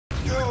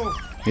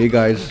Hey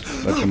guys,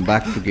 welcome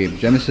back to Game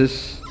Genesis.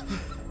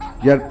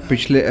 यार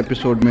पिछले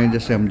episode में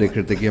जैसे हम देख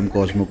रहे थे कि हम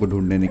कॉस्मो को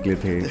ढूंढने निकले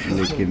थे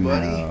लेकिन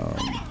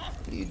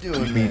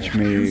बीच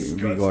में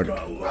we got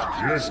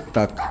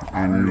stuck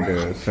and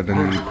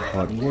suddenly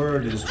बहुत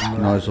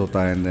नॉइज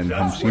होता है एंड देन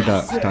हम सीधा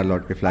स्टार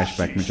लॉर्ड के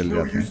फ्लैशबैक में चले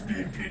जाते हैं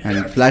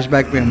एंड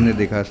फ्लैशबैक में हमने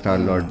देखा स्टार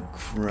लॉर्ड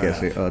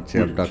कैसे अर्थ से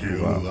अबडक्ट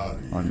हुआ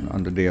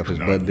on the day of his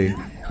birthday.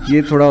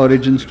 ये थोड़ा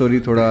ओरिजिन स्टोरी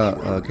थोड़ा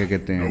क्या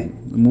कहते हैं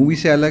मूवी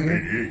से अलग है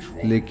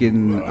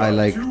लेकिन I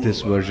like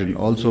this version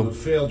also.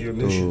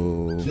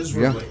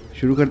 तो या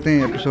शुरू करते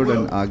हैं एपिसोड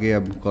एंड आगे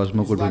अब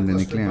कॉस्मो को ढूंढने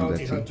निकले हैं.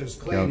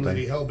 क्या होता है.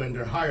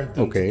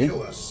 Okay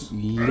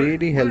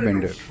lady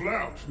हेलबेंडर.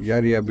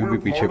 यार ये अभी भी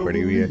पीछे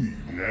पड़ी हुई है.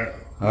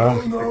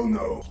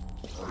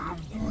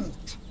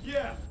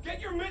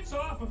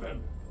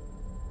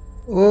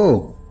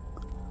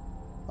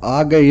 ओह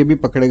आ गए, ये भी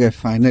पकड़े गए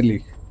फाइनली.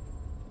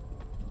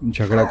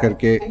 झगड़ा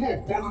करके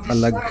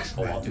अलग.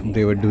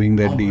 they were doing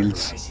their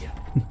deals.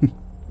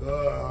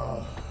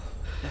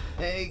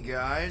 Hey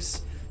guys,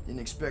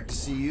 didn't expect to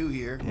see you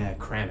here. Yeah,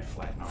 cram it,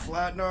 Flatnard.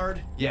 Flatnard?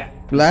 Yeah.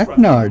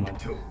 Flatnard.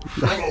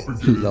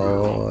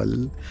 lol.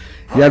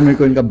 यार मेरे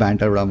को इनका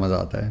बैंटर बड़ा मजा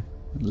आता है.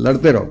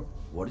 लड़ते रहो.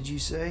 What did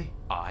you say?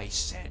 I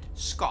said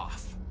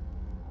scoff.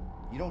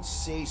 You don't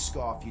say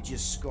scoff, you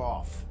just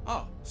scoff.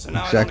 Oh, so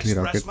now Exactly, I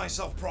don't express Rocket.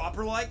 myself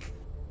proper like?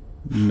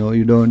 No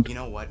you don't. You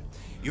know what?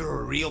 You're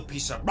a real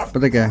piece of...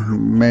 पता क्या है,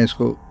 मैं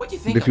इसको What do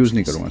you think diffuse I'm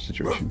नहीं gonna करूँगा say?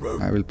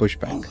 Situation. I will push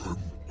back.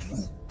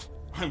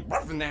 I'm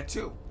roughing that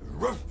too.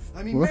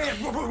 I mean, What? man,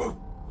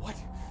 What?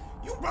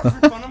 You rough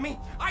in front of me?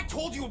 I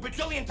told you a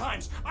bajillion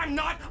times, I'm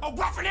not a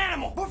roughing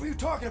animal! what were you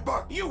talking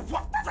about? You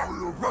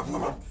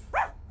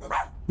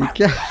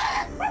ये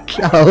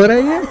क्या हो रहा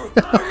है ये?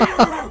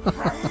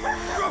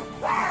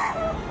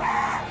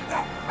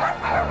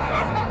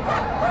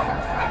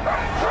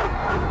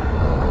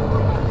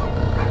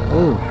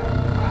 ओह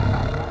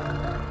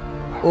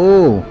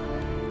ओह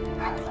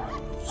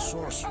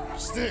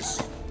Sorceress, this!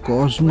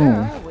 Cosmo.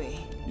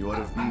 You would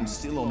have been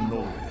still on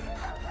nowhere.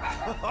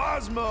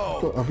 Osmo!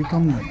 तो अभी तो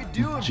हम What are you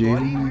doing, jail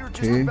buddy? We में were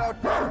थे. just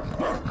about...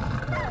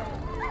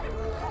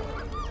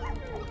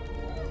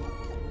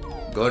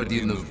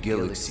 Guardian of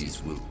Galaxies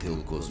will tell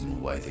Cosmo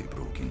why they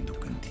broke into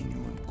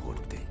Continuum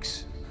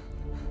Cortex.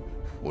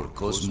 Or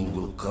Cosmo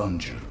will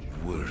conjure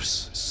worse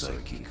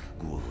psychic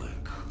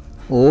gulag.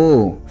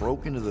 Oh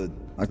Broke into the...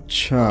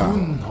 अच्छा.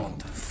 Do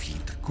not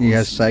feed Cosmo. He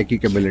has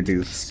psychic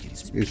abilities.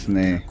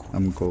 इसने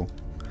हमको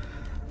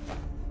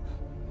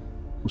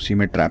उसी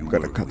में trap कर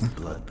रखा था.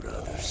 Blood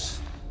brothers.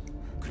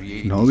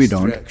 Create No, we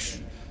don't.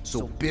 distraction So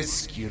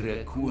Pesky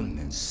Raccoon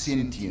and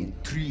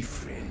sentient tree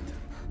friend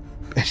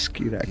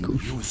Pesky can raccoon.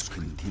 use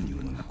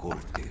Continuum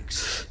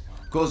Cortex.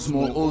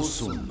 Cosmo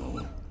also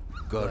know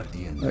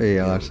Guardian of They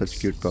are Galaxies such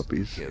cute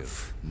puppies. have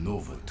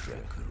Nova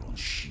Tracker on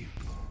ship.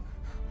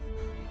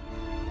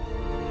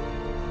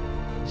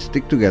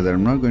 Stick together.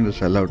 I'm not going to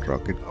sell out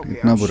Rocket. Okay,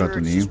 इतना I'm बुरा sure तो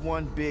it's नहीं just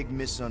one big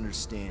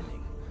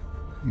misunderstanding,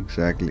 है.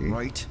 Exactly.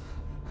 right?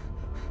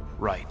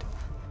 Right.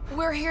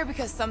 We're here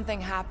because something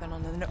happened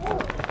on the...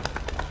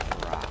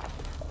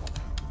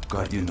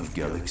 Guardian of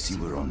Galaxy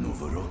were on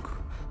Nova Rock.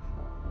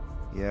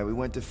 Yeah, we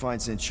went to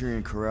find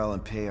Centurion Ko-rel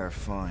and pay our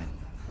fine.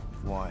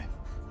 Why?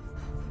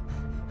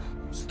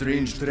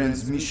 Strange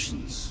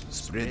transmissions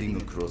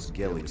spreading across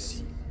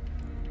galaxy,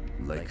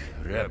 like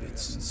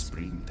rabbits in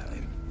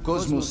springtime.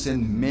 Cosmos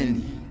sent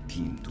many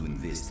team to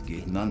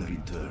investigate, none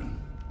return.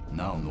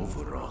 Now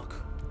Nova Rock,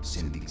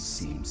 sending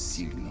same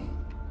signal.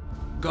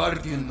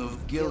 Guardian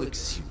of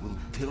Galaxy will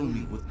tell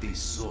me what they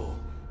saw.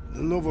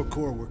 The Nova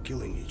Corps were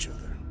killing each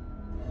other.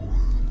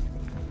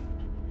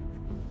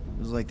 It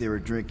was like they were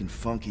drinking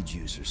funky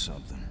juice or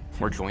something.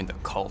 Or joined the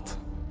cult.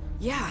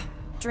 Yeah,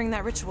 during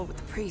that ritual with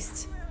the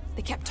priest.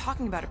 They kept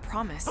talking about a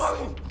promise.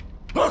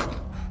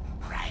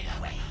 Right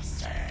away,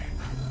 sir.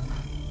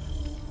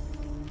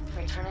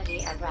 Fraternity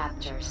of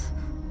Raptors.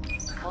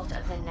 Cult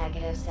of the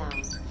Negative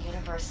Sound.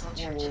 Universal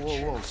Church of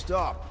Whoa, Truth.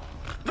 stop!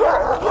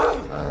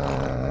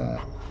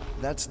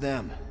 That's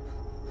them.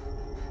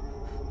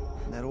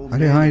 That old अरे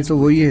man हाँ ये तो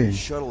वही है. his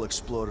shuttle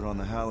exploded on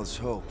the Hallis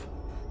Hope.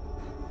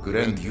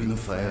 Grand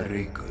Unifier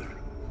Raker,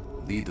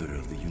 leader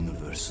of the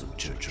Universal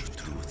Church of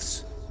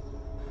Truths.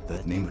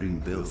 That name ring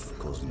bell for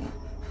Cosmo.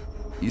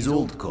 His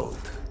old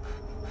cult.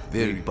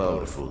 Very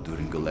powerful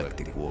during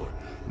Galactic War.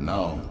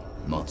 Now,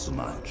 not so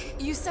much.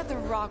 You said the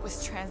rock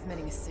was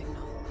transmitting a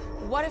signal.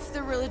 What if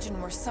the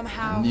religion were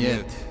somehow...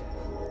 Yet,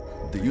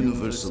 the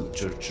Universal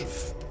Church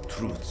of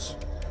Truths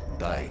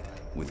died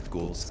with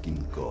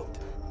Goldskin God.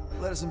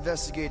 Let us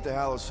investigate the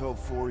Hallis Hope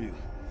for you.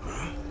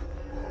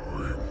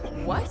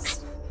 What?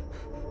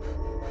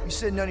 You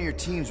said none of your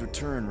teams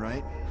return,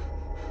 right?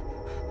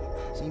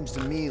 Seems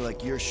to me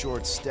like you're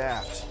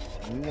short-staffed.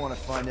 And we want to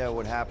find out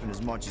what happened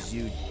as much as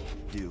you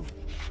do.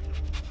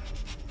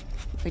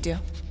 We do.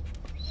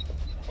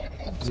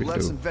 So We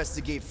let's do.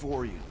 investigate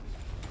for you.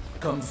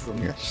 Come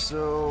from Yes. So,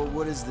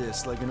 what is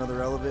this? Like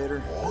another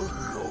elevator?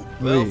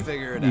 We'll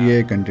figure it out.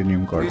 ये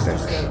Continuum Please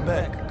Cortex. stand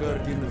back,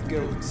 Guardian of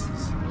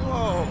Galaxies.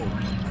 Whoa!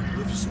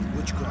 The Some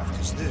witchcraft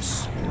is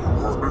this?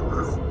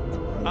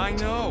 I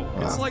know.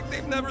 It's like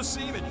they've never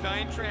seen a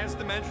giant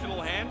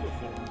trans-dimensional hand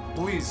before.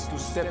 Please to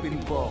step in,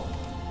 Paul.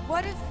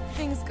 What if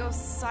things go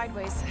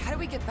sideways? How do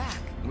we get back?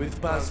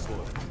 With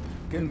passport.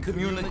 Can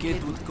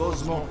communicate with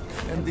Cosmo,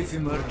 and if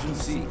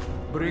emergency,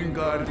 bring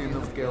Guardian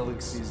of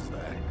Galaxies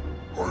back.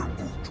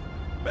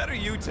 Better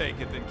you take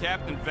it than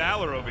Captain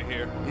Valor over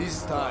here.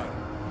 This time,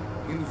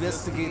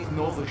 investigate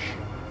Nova ship.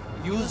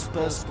 Use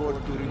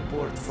passport to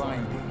report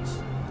findings.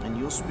 And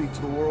you'll speak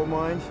to the world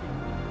mind?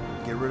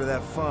 Get rid of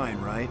that fine,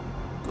 right?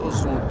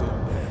 Cosmo do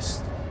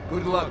best.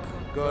 Good luck,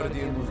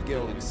 Guardian of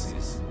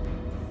Galaxies.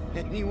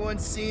 Anyone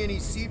see any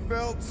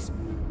seatbelts?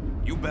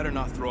 You better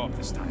not throw up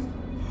this time.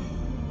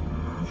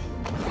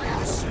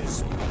 This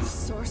is...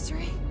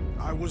 Sorcery?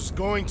 I was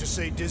going to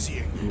say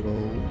dizzying.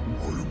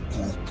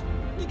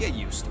 You get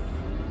used to it.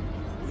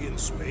 Are we in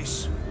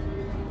space?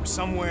 We're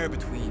somewhere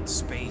between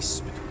space,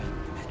 between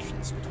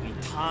dimensions, between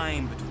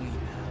time, between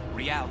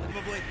reality.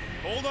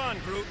 Hold on,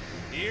 Groot.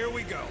 Here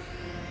we go.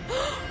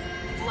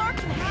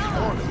 Flark and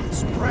Hallow!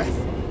 Ornamen's breath.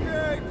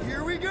 Okay,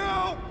 here we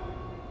go!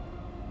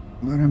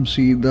 और हम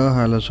सीधा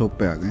हालासोप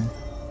पे आ गए.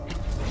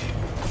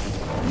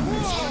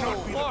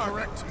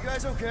 You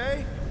guys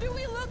okay? Do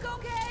we look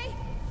okay?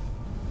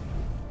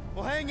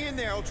 Well, hang in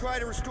there. I'll try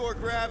to restore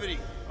gravity.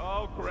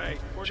 Oh, great.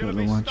 We're चलो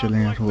gonna be वहाँ stuck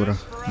चले like हो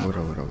this रहा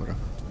forever.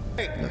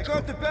 Hey, I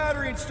got the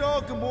battery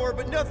installed, Gamora,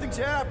 but nothing's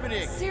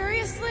happening.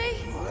 Seriously?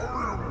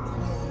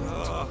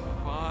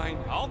 Fine.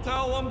 I'll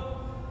tell them.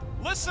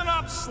 Listen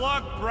up,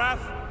 slug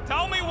breath.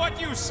 Tell me what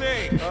you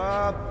see.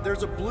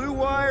 There's a blue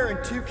wire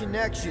and two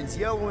connections,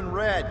 yellow and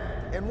red,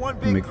 and one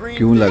हमें big green.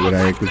 क्यों लग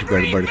रहा है कुछ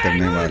गड़बड़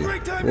करने वाला.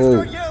 Great time to Oh,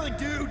 start yelling,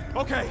 dude.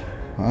 Okay.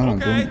 हाँ,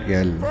 Okay. don't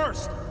yell.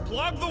 First,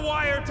 plug the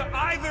wire to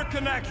either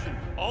connection.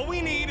 All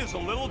we need is a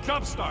little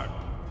jump start.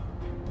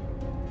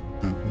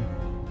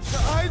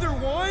 Either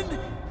one?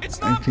 It's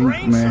I not think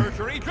brain मैं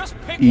surgery. Just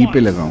pick E पे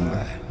one.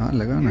 लगाऊंगा. हाँ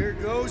लगा ना. Here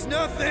goes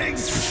nothing.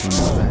 सुना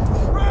होता है.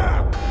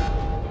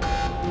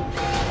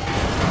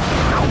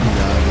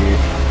 यार ये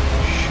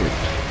shit.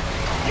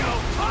 You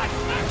touch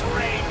the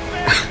green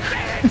thing,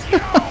 didn't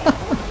you?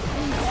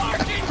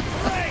 Fucking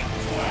great,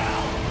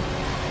 well.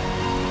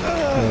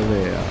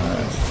 अरे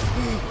यार.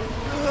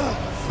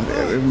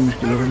 अरे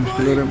मुश्किल हो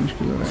रहा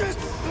है.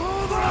 Just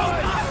hold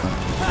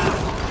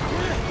on.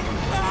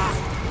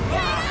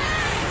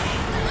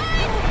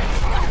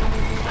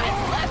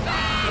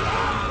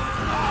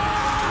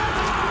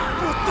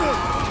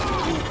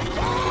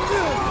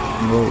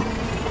 वो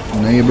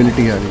नई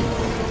एबिलिटी आ गई.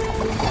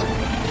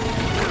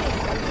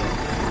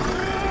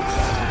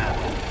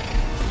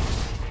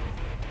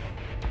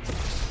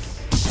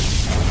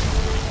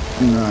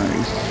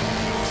 Nice.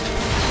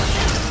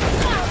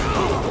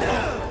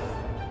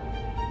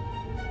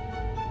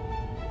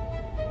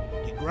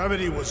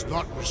 Gravity was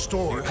not You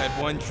restored. had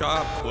one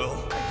job,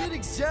 Quill. I did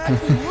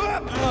exactly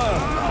what?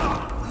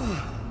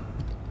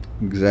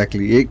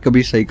 Exactly एक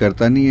कभी सही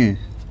करता नहीं है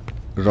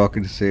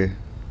रॉकेट से,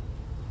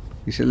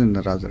 इसलिए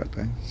नाराज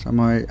रहता है.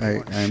 Somehow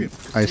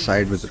I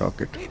side with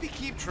Rocket. Maybe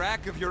keep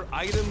track of your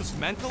items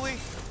mentally.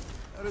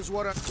 That is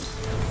what I...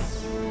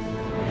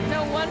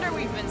 No wonder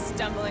we've been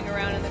stumbling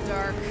around in the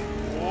dark.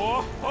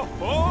 Oh, ho,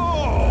 ho.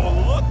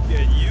 Look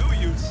at you,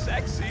 you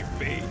sexy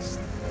beast.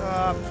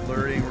 Stop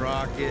flirting,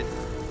 Rocket.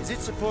 Is it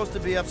supposed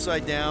to be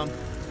upside down?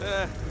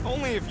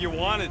 Only if you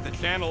wanted to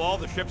channel all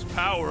the ship's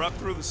power up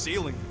through the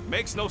ceiling.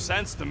 Makes no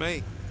sense to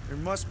me. There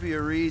must be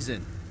a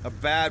reason. A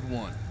bad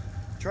one.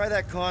 Try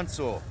that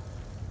console.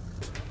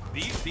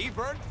 These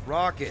D-Bird?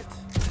 Rocket.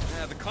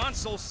 The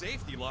console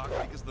safety lock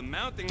because the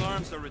mounting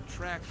arms are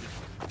retracted.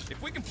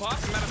 If we can pop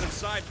them out of the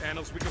side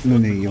panels, we can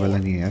flip नहीं the ये वाला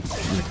core. नहीं है यार,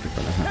 electric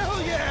वाला है. Hell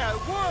yeah,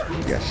 it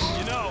worked! Yes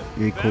You know,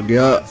 एक हो them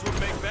गया. guns would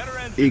make better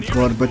एक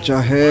और engineering बचा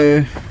tools. है.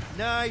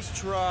 Nice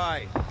try.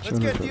 Let's चलो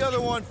get the चलो, other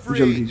चलो. one free.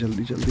 जल्दी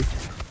जल्दी जल्दी.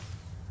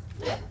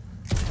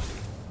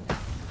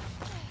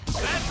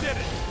 That did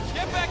it.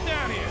 Get back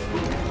down here.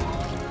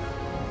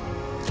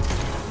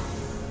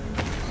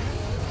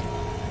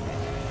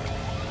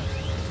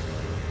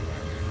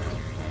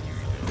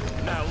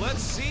 Now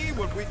let's see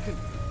what we can.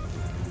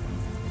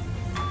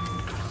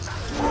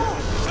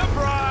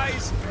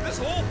 Surprise! This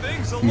whole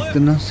thing's a lift.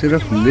 इतना We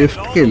सिर्फ can ride it lift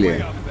all के the लिए.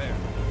 way up there.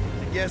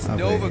 I guess Abe.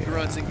 Nova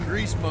grunts and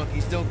grease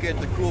monkeys don't get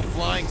the cool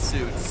flying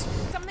suits.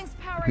 Something's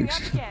powering up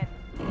again.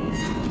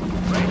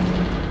 Great.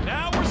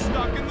 Now we're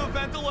stuck in the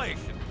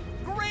ventilation.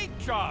 Great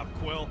job,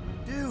 Quill.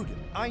 Dude,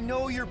 I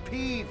know you're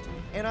peeved,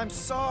 and I'm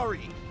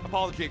sorry.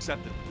 Apology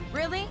accepted.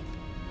 Really?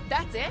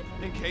 That's it?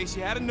 In case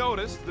you hadn't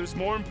noticed, there's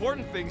more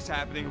important things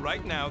happening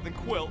right now than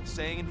Quill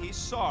saying he's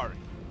sorry.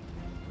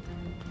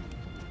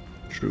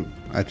 True.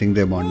 I think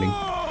they're bonding.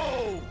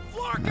 Whoa!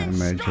 Flarkin'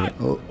 Imagine- stud!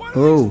 oh, What are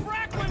oh. these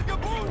Franklin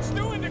gaboons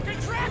doing to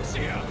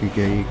Contraxia? ठीक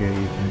है ठीक है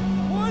ठीक है.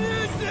 What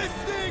is this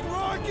thing,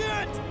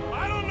 Rocket?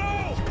 I don't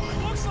know! It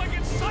looks like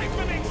it's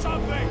siphoning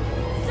something!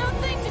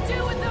 Something to do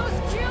with those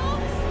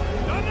cubes?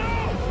 Don't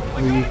know! I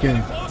Oh, you gotta get a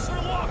can. closer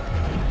look!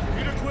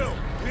 Peter Quill,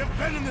 we have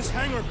been in this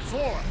hangar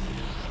before.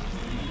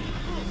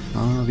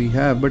 हाँ we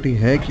have, but ये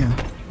है क्या?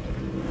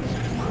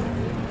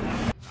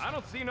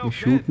 ये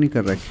shoot नहीं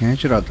कर रहा,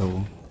 खींच रहा था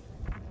वो।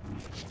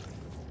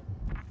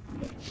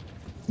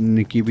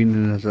 निकी भी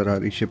नजर आ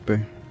रही शिप पे।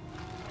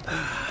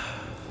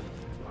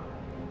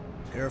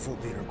 Careful,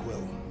 Peter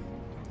Quill.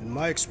 In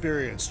my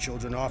experience,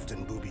 children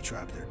often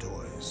booby-trap their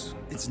toys.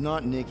 It's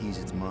not Nikki's,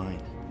 it's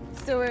mine.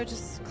 So we're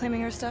just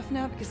claiming her stuff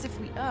now? Because if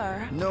we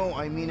are... No,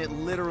 I mean it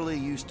literally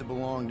used to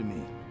belong to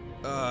me.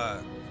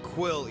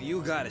 Quill,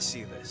 you gotta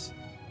see this.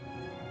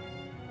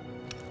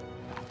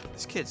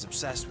 This kid's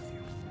obsessed with you.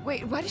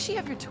 Wait, why does she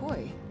have your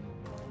toy?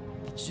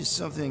 It's just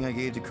something I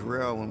gave to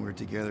Ko-rel when we were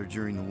together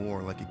during the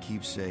war, like a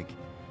keepsake.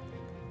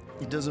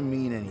 It doesn't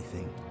mean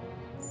anything.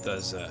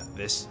 Does,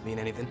 this mean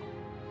anything?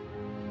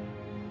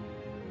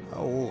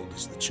 How old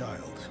is the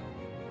child?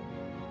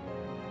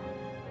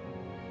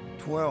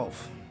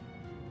 12.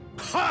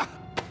 Ha!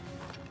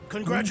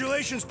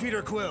 Congratulations,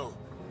 Peter Quill.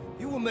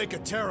 You will make a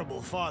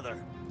terrible father.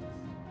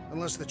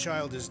 Unless the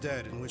child is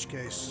dead, in which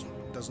case,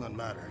 it does not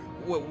matter.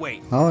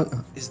 Wait. How?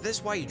 Is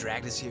this why you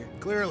dragged us here?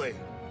 Clearly,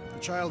 the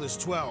child is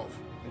 12,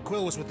 and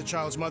Quill was with the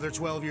child's mother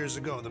 12 years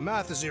ago. The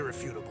math is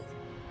irrefutable.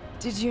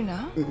 Did you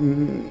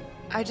know?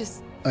 I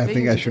just... I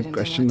think I should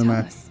question the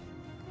math.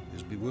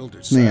 His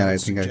bewildered नहीं यार, I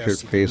silence think I should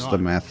suggests he face did the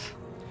not. math.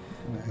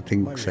 I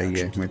think सही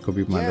है, मेरे को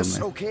भी मालूम Yes,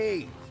 है.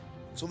 okay.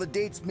 So the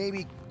dates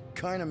maybe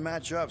kind of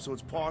match up, so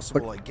it's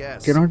possible, I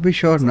guess. Cannot be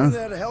sure, So na? we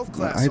had a health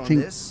class I on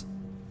think, this.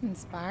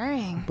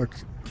 Inspiring. but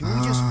Can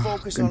we just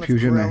focus on if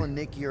confusion Ko-rel है. and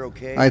Nikki are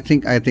okay? I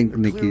think They're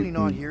Nikki clearly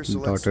not here, so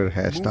let's daughter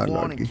है move Star on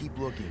Lord and की. keep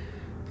looking.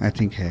 I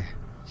think है.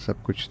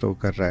 सब कुछ तो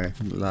कर रहा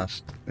है.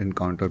 Last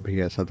encounter भी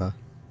ऐसा था.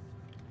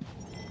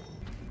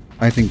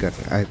 I think कर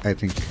रहा है. I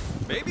think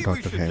Maybe we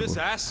daughter should है just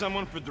वो. ask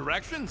someone for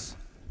directions.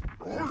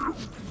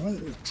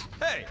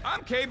 Hey,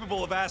 I'm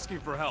capable of asking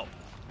for help.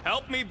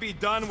 Help me be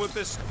done with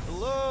this.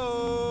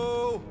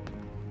 Hello?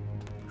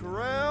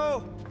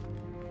 Ko-rel?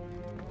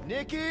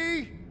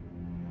 Nikki?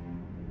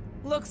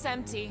 Looks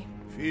empty.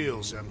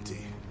 Feels empty.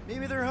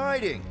 Maybe they're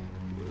hiding.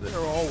 There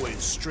are always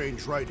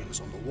strange writings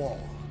on the wall.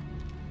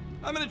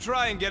 I'm gonna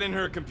try and get in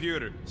her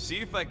computer. See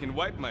if I can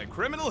wipe my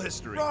criminal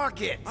history.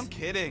 Rocket! I'm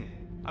kidding.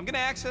 I'm gonna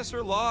access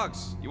her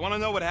logs. You wanna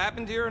know what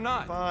happened here or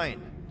not?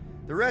 Fine.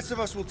 The rest of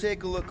us will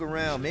take a look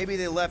around. Maybe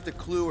they left a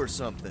clue or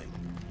something.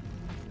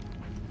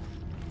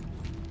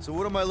 So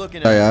what am I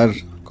looking at? यार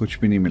कुछ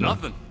भी नहीं मिला.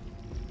 Nothing.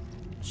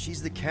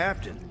 She's the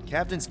captain.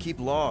 Captains keep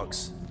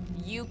logs.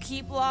 You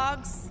keep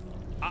logs?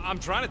 I'm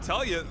trying to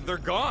tell you, they're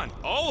gone.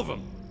 All of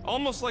them.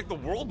 Almost like the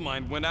world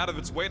mind went out of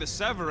its way to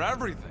sever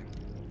everything.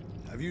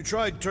 Have you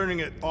tried turning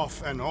it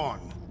off and on?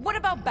 What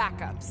about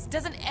backups?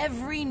 Doesn't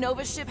every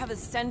Nova ship have a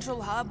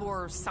central hub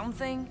or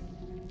something?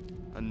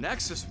 A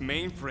Nexus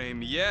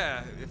mainframe,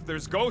 yeah. If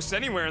there's ghosts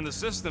anywhere in the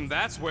system,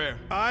 that's where.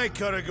 I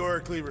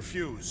categorically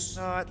refuse.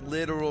 Not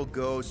literal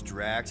ghost,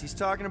 Drax. He's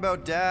talking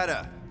about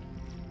data.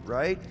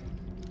 Right?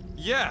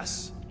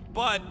 Yes,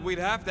 but we'd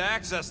have to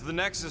access the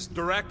Nexus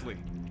directly.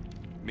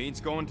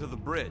 Means going to the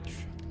bridge.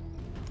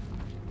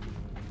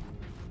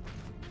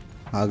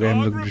 आ गए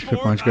हम लोग bridge पे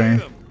पहुंच गए हैं.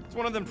 It's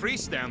one of them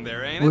priests down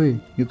there, ain't ओए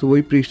it? ये तो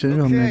वही priest है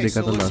जो हमने Okay,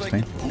 देखा so था looks last like-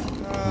 time.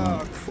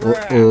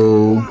 crap.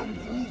 Oh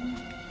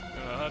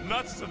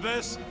Nuts to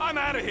this. I'm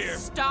out of here.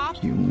 Stop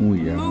क्यों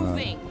यार?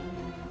 moving.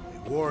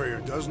 The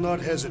warrior does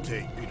not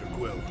hesitate, Peter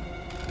Quill.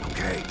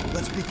 Okay,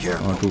 let's be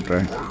careful. और टूट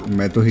रहा है.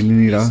 मैं तो हिल ही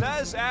नहीं रहा.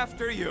 Says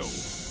after you.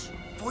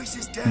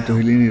 Voices मैं तो down.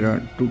 हिल ही नहीं रहा.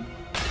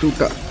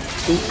 टूटा.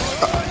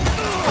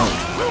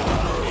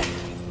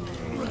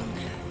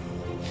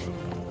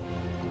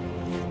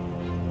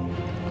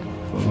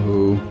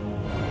 Oh.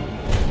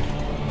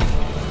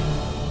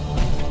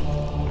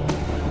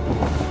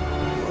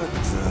 What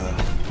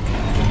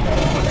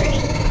the?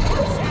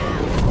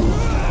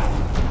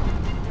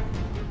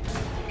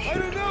 I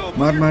don't know.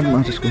 मार मार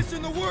मार इसको.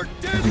 Missing the word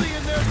deadly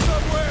in there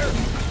somewhere.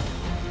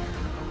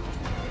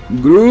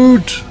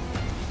 Groot.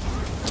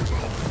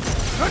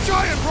 The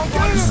giant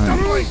robot is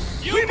stumbling.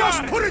 We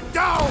must put it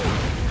down.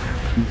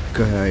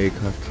 गया एक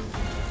हाथ.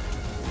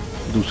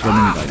 दूसरा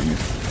नहीं निकालेंगे.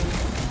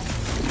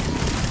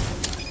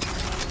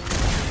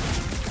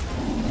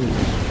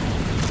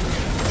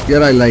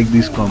 यार I like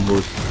these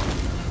combos.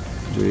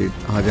 जो ये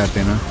आ जाते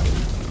हैं ना,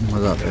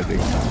 मजा आता है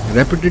देखने.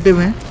 Repetitive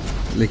हैं,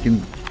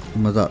 लेकिन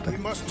मजा आता We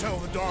है. must tell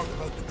the dog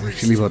about the priest.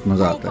 Actually बहुत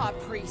मजा आता है.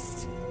 Robot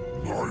priest.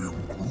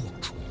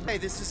 Hey,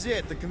 this is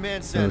it. The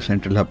command center.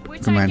 Central hub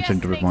Which I command guess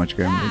centre पे makes पहुंच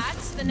गए हम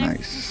that the लोग. next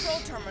Nice.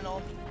 control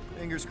terminal.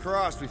 Fingers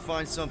crossed we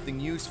find something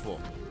useful.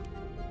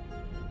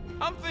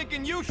 I'm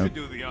thinking you should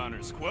do the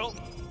honors, Quill.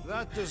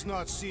 That does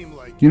not seem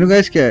like You know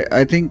guys क्या है?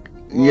 I think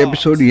ये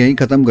episode यहीं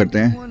खत्म करते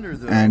हैं.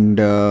 And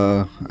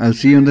I'll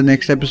see you in the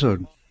next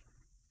episode.